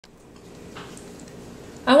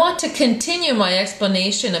I want to continue my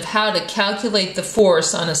explanation of how to calculate the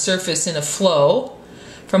force on a surface in a flow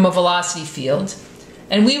from a velocity field.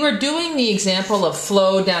 And we were doing the example of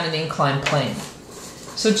flow down an inclined plane.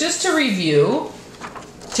 So just to review,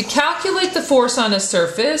 to calculate the force on a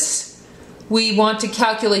surface, we want to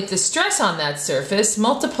calculate the stress on that surface,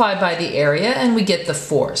 multiply by the area, and we get the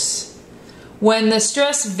force. When the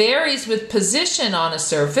stress varies with position on a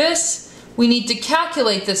surface, we need to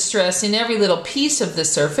calculate the stress in every little piece of the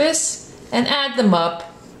surface and add them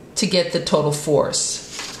up to get the total force.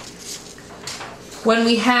 When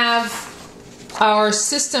we have our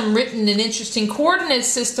system written in interesting coordinate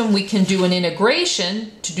system, we can do an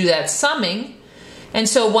integration to do that summing. And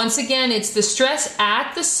so once again, it's the stress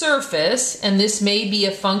at the surface, and this may be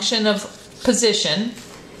a function of position,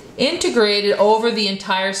 integrated over the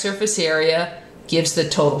entire surface area gives the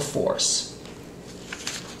total force.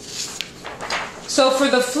 So for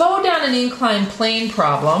the flow down an inclined plane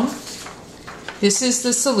problem, this is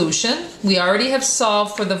the solution. We already have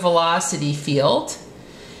solved for the velocity field.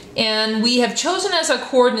 And we have chosen as our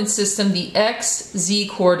coordinate system the x-z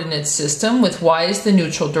coordinate system, with y as the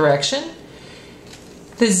neutral direction.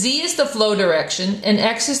 The z is the flow direction, and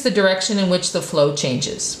x is the direction in which the flow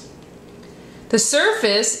changes. The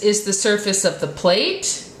surface is the surface of the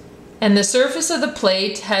plate, and the surface of the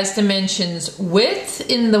plate has dimensions width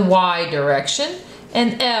in the y direction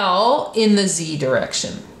and L in the z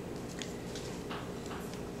direction.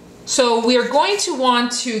 So we are going to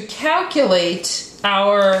want to calculate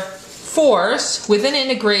our force with an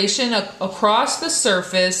integration across the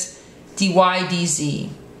surface dy dz.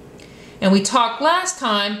 And we talked last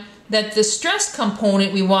time that the stress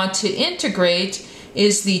component we want to integrate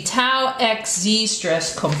is the tau xz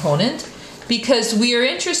stress component, because we are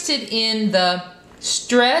interested in the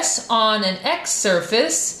stress on an x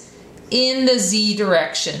surface in the z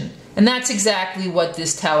direction. And that's exactly what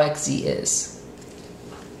this tau xz is.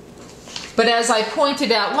 But as I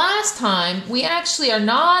pointed out last time, we actually are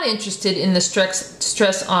not interested in the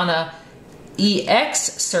stress on a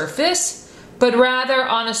EX surface, but rather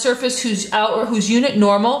on a surface whose unit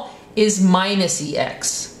normal is minus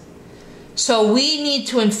EX. So we need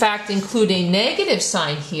to in fact include a negative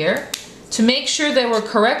sign here to make sure that we're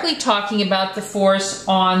correctly talking about the force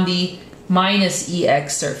on the minus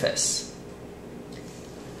EX surface.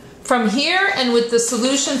 From here, and with the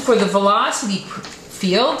solution for the velocity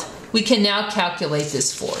field, we can now calculate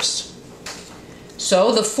this force.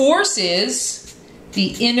 So the force is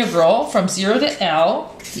the integral from 0 to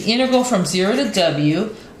L, the integral from 0 to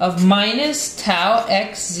W of minus tau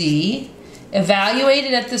xz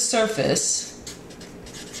evaluated at the surface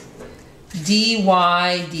dy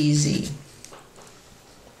dz.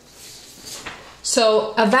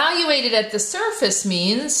 So evaluated at the surface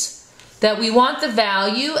means that we want the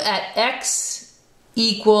value at x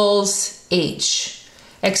equals h.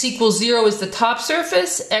 X equals 0 is the top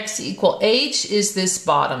surface, x equal h is this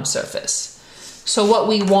bottom surface. So what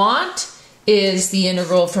we want is the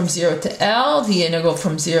integral from 0 to L, the integral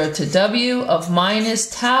from 0 to W of minus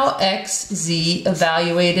tau xz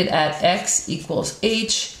evaluated at x equals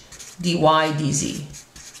h dy dz.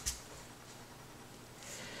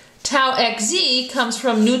 Tau xz comes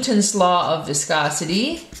from Newton's law of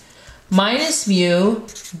viscosity, minus mu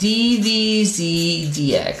dvz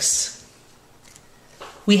dx.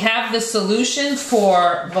 We have the solution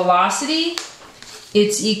for velocity.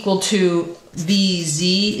 It's equal to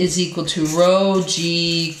Vz is equal to rho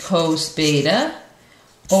g cos beta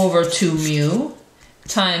over 2 mu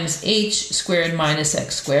times h squared minus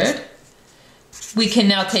x squared. We can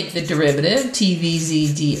now take the derivative, tvz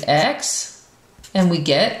dx, and we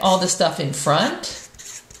get all the stuff in front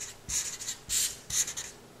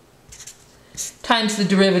times the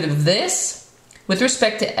derivative of this with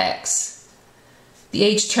respect to x. The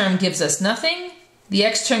h term gives us nothing. The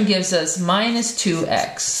x term gives us minus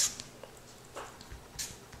 2x.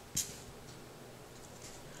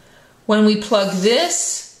 When we plug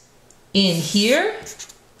this in here,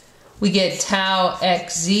 we get tau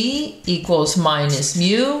xz equals minus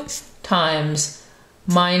mu times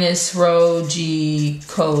minus rho g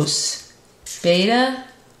cos beta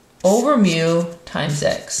over mu times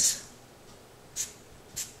x.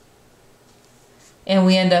 And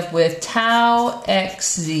we end up with tau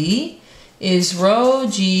xz is rho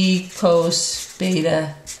g cos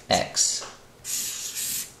beta x.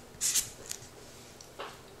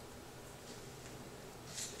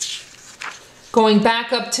 Going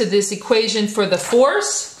back up to this equation for the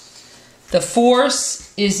force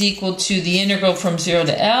is equal to the integral from 0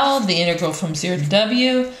 to L, the integral from 0 to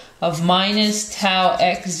W of minus tau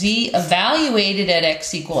xz evaluated at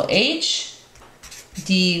x equal h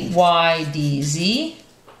dy dz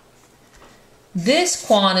this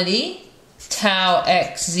quantity, tau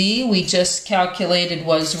xz, we just calculated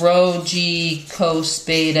was rho g cos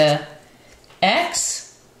beta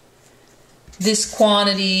x. This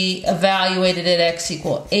quantity evaluated at x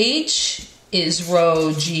equal h is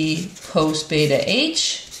rho g cos beta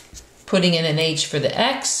h, putting in an h for the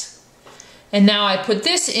x. And now I put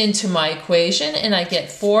this into my equation and I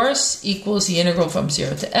get force equals the integral from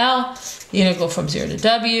 0 to L, the integral from 0 to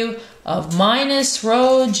W of minus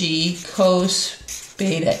rho g cos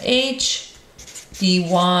beta h dy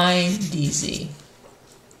dz.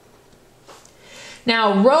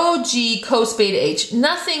 Now rho g cos beta h,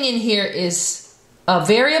 nothing in here is a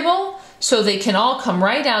variable, so they can all come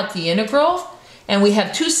right out the integral. And we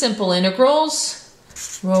have two simple integrals,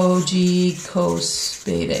 rho g cos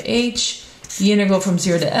beta h, the integral from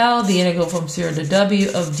 0 to L, the integral from 0 to W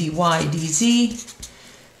of dy dz.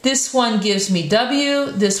 This one gives me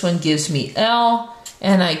W, this one gives me L,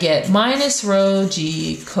 and I get minus rho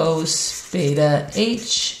g cos beta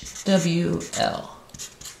h WL.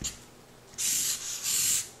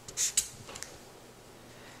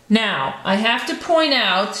 Now, I have to point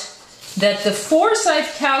out that the force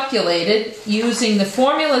I've calculated using the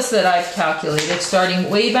formulas that I've calculated, starting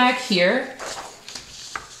way back here,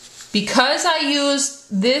 because I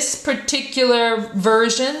used this particular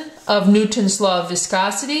version of Newton's law of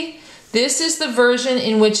viscosity, this is the version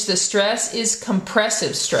in which the stress is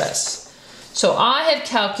compressive stress. So I have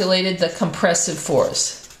calculated the compressive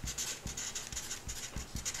force.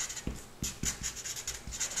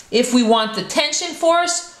 If we want the tension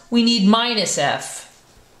force, we need minus F,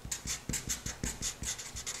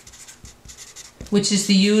 which is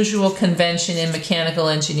the usual convention in mechanical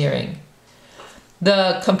engineering.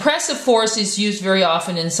 The compressive force is used very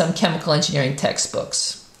often in some chemical engineering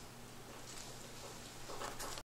textbooks.